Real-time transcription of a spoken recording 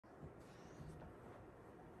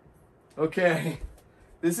Okay.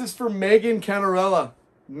 This is for Megan Canarella.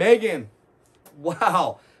 Megan,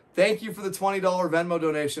 wow. Thank you for the $20 Venmo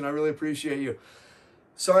donation. I really appreciate you.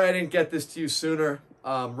 Sorry I didn't get this to you sooner.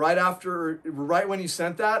 Right when you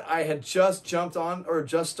sent that, I had just jumped on, or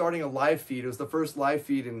just starting a live feed. It was the first live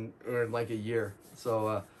feed in like a year.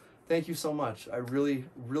 So thank you so much. I really,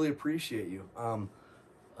 really appreciate you.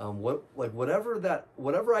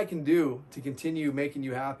 Whatever I can do to continue making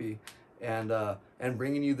you happy and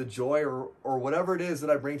bringing you the joy or whatever it is that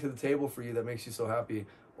I bring to the table for you that makes you so happy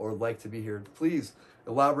or like to be here, please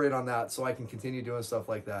elaborate on that so I can continue doing stuff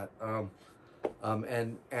like that.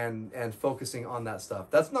 And focusing on that stuff.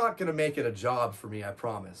 That's not going to make it a job for me, I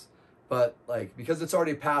promise. But like, because it's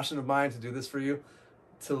already a passion of mine to do this for you,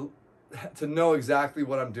 to know exactly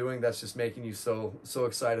what I'm doing, that's just making you so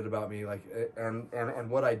excited about me. Like, and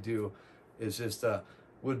what I do is just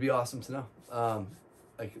would be awesome to know.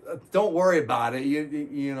 Don't worry about it.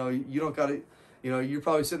 You know, you don't got to. You know, you're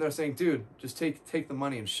probably sitting there saying, dude, just take the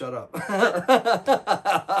money and shut up.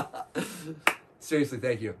 Seriously,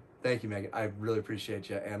 thank you. Thank you, Megan. I really appreciate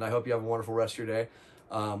you. And I hope you have a wonderful rest of your day.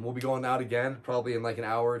 We'll be going out again, probably in like an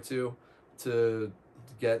hour or two, to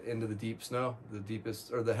get into the deep snow, the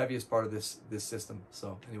deepest or the heaviest part of this system.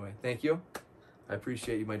 So anyway, thank you. I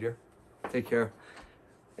appreciate you, my dear. Take care.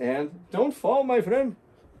 And don't fall, my friend.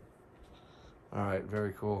 All right,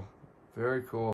 very cool. Very cool.